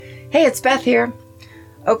Hey, it's Beth here.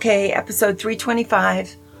 Okay, episode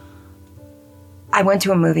 325. I went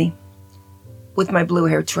to a movie with my blue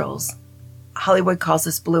hair trolls. Hollywood calls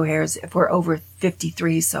us blue hairs if we're over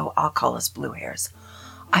 53, so I'll call us blue hairs.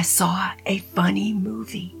 I saw a funny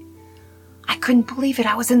movie. I couldn't believe it.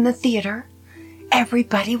 I was in the theater.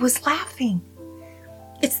 Everybody was laughing.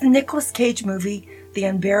 It's the Nicolas Cage movie, The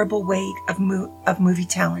Unbearable Weight of Movie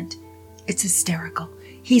Talent. It's hysterical.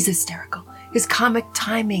 He's hysterical. His comic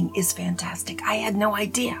timing is fantastic. I had no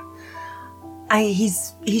idea.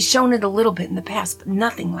 He's shown it a little bit in the past, but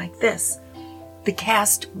nothing like this. The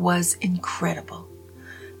cast was incredible.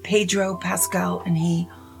 Pedro Pascal and he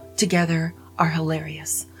together are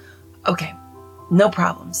hilarious. Okay, no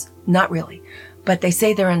problems. Not really. But they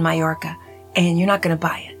say they're in Mallorca, and you're not going to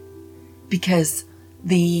buy it because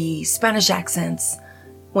the Spanish accents,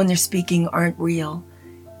 when they're speaking, aren't real.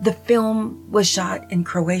 The film was shot in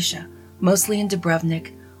Croatia, mostly in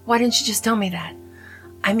Dubrovnik. Why didn't you just tell me that?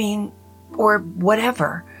 I mean, or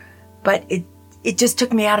whatever. But it just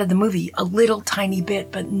took me out of the movie a little tiny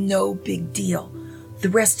bit, but no big deal. The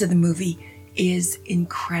rest of the movie is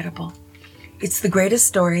incredible. It's the greatest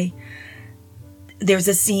story. There's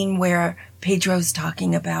a scene where Pedro's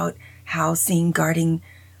talking about how seeing guarding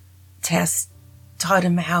tests taught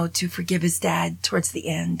him how to forgive his dad towards the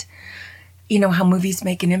end. You know how movies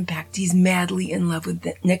make an impact. He's madly in love with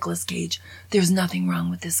Nicolas Cage. There's nothing wrong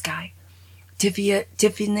with this guy.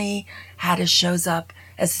 Tiffany Haddish shows up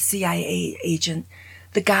as a CIA agent.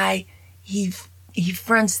 The guy, he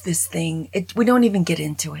fronts this thing. We don't even get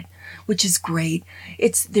into it, which is great.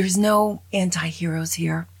 There's no anti-heroes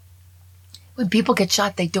here. When people get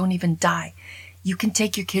shot, they don't even die. You can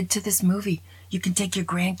take your kid to this movie. You can take your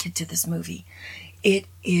grandkid to this movie. It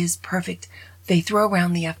is perfect. They throw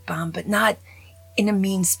around the F-bomb, but not in a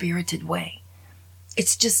mean-spirited way.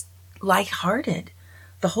 It's just lighthearted,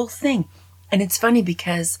 the whole thing. And it's funny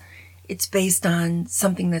because it's based on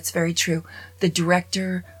something that's very true. The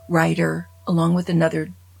director, writer, along with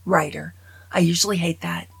another writer. I usually hate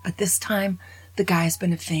that, but this time the guy's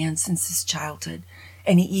been a fan since his childhood,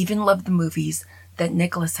 and he even loved the movies that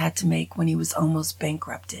Nicolas had to make when he was almost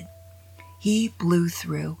bankrupted. He blew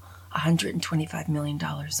through $125 million.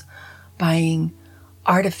 Buying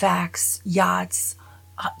artifacts, yachts,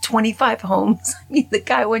 25 homes. I mean, the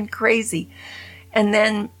guy went crazy. And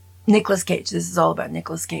then Nicolas Cage, this is all about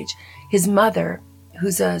Nicolas Cage. His mother,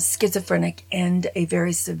 who's a schizophrenic and a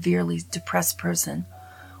very severely depressed person,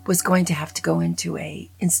 was going to have to go into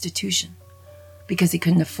a institution because he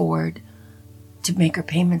couldn't afford to make her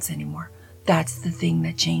payments anymore. That's the thing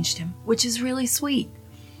that changed him, which is really sweet.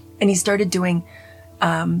 And he started doing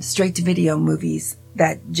straight-to-video movies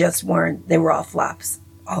that just weren't, they were all flops,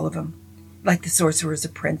 all of them, like The Sorcerer's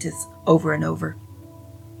Apprentice over and over.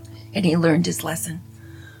 And he learned his lesson.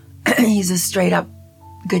 He's a straight-up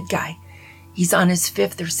good guy. He's on his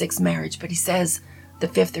 5th or 6th marriage, but he says the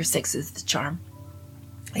 5th or 6th is the charm.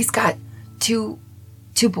 He's got two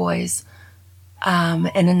boys and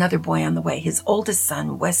another boy on the way. His oldest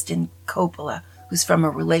son, Weston Coppola, who's from a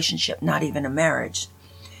relationship, not even a marriage,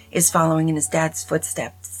 is following in his dad's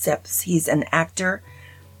footsteps. He's an actor,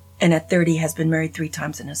 and at 30 has been married 3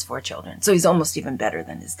 times and has 4 children. So he's almost even better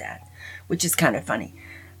than his dad, which is kind of funny.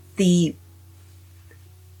 The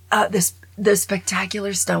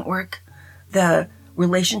spectacular stunt work, the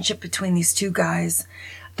relationship between these two guys,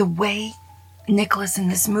 the way Nicolas in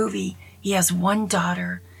this movie, he has one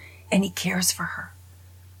daughter, and he cares for her.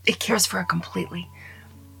 He cares for her completely.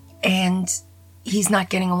 And he's not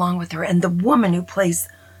getting along with her. And the woman who plays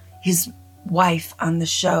his wife on the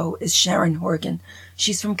show is Sharon Horgan.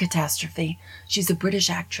 She's from Catastrophe. She's a British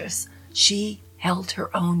actress. She held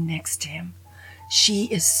her own next to him. She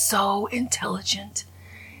is so intelligent.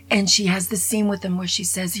 And she has this scene with him where she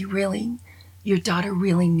says, your daughter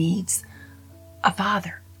really needs a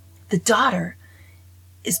father. The daughter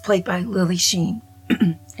is played by Lily Sheen,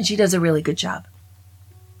 and she does a really good job.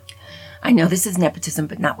 I know this is nepotism,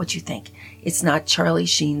 but not what you think. It's not Charlie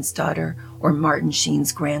Sheen's daughter or Martin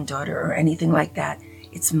Sheen's granddaughter or anything like that.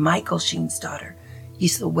 It's Michael Sheen's daughter.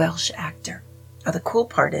 He's the Welsh actor. Now, the cool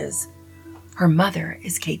part is her mother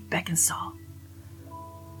is Kate Beckinsale.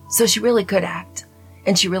 So she really could act.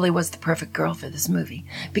 And she really was the perfect girl for this movie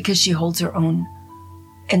because she holds her own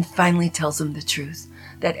and finally tells him the truth,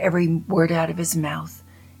 that every word out of his mouth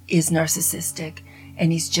is narcissistic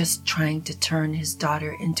and he's just trying to turn his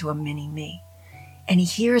daughter into a mini-me. And he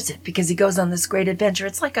hears it because he goes on this great adventure.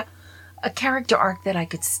 It's like a character arc that I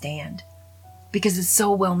could stand because it's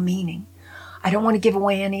so well-meaning. I don't want to give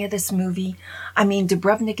away any of this movie. I mean,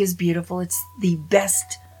 Dubrovnik is beautiful. It's the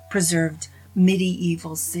best preserved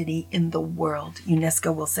medieval city in the world.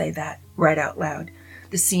 UNESCO will say that right out loud.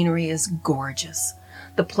 The scenery is gorgeous.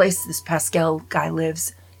 The place this Pascal guy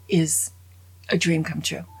lives is a dream come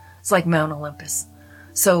true. It's like Mount Olympus.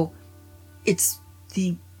 So it's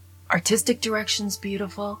the artistic direction's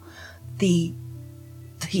beautiful. The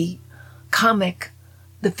comic,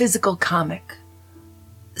 the physical comic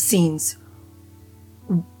scenes,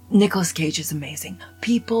 Nicolas Cage is amazing.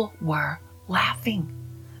 People were laughing.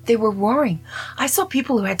 They were roaring. I saw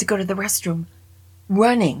people who had to go to the restroom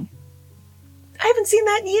running. I haven't seen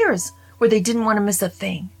that in years, where they didn't want to miss a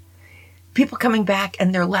thing. People coming back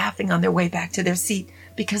and they're laughing on their way back to their seat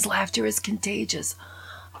because laughter is contagious.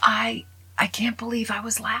 I can't believe I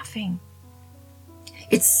was laughing.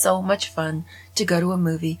 It's so much fun to go to a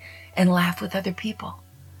movie and laugh with other people.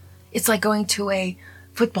 It's like going to a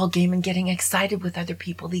football game and getting excited with other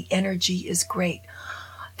people. The energy is great.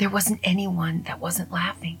 There wasn't anyone that wasn't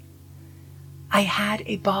laughing. I had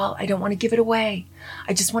a ball. I don't want to give it away.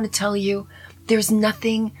 I just want to tell you, there's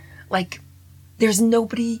nothing like, there's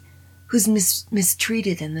nobody who's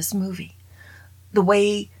mistreated in this movie. The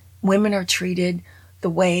way women are treated, the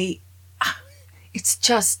way, it's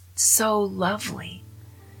just so lovely.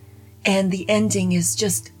 And the ending is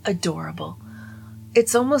just adorable.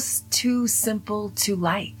 It's almost too simple to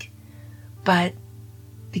like, but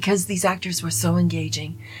because these actors were so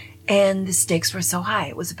engaging and the stakes were so high,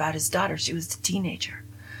 it was about his daughter. She was a teenager.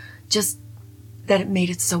 Just that it made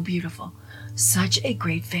it so beautiful. Such a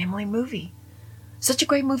great family movie. Such a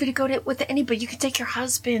great movie to go to with anybody. You can take your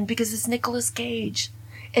husband because it's Nicolas Cage.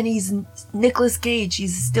 And he's Nicolas Cage.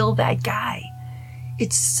 He's still that guy.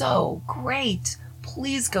 It's so great.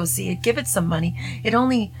 Please go see it. Give it some money. It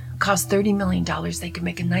only cost $30 million. They could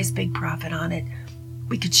make a nice big profit on it.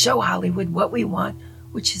 We could show Hollywood what we want,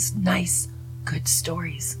 which is nice, good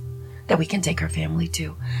stories that we can take our family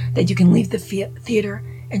to, that you can leave the theater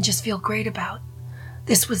and just feel great about.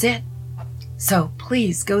 This was it. So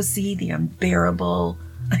please go see The Unbearable.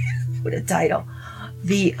 What a title.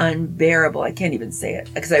 The Unbearable. I can't even say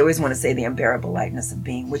it because I always want to say The Unbearable Lightness of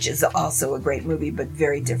Being, which is also a great movie, but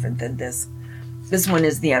very different than this. This one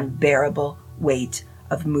is The Unbearable Weight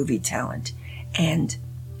of Movie Talent. And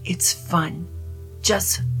it's fun.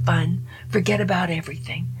 Just fun. Forget about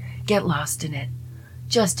everything. Get lost in it.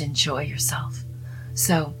 Just enjoy yourself.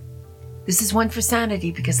 So, this is one for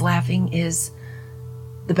sanity because laughing is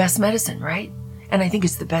the best medicine, right? And I think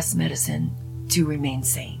it's the best medicine to remain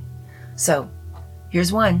sane. So,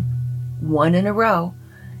 here's one in a row,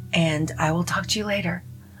 and I will talk to you later.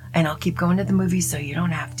 And I'll keep going to the movies so you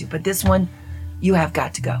don't have to. But this one, you have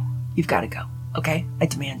got to go. You've got to go. Okay? I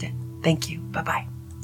demand it. Thank you. Bye-bye.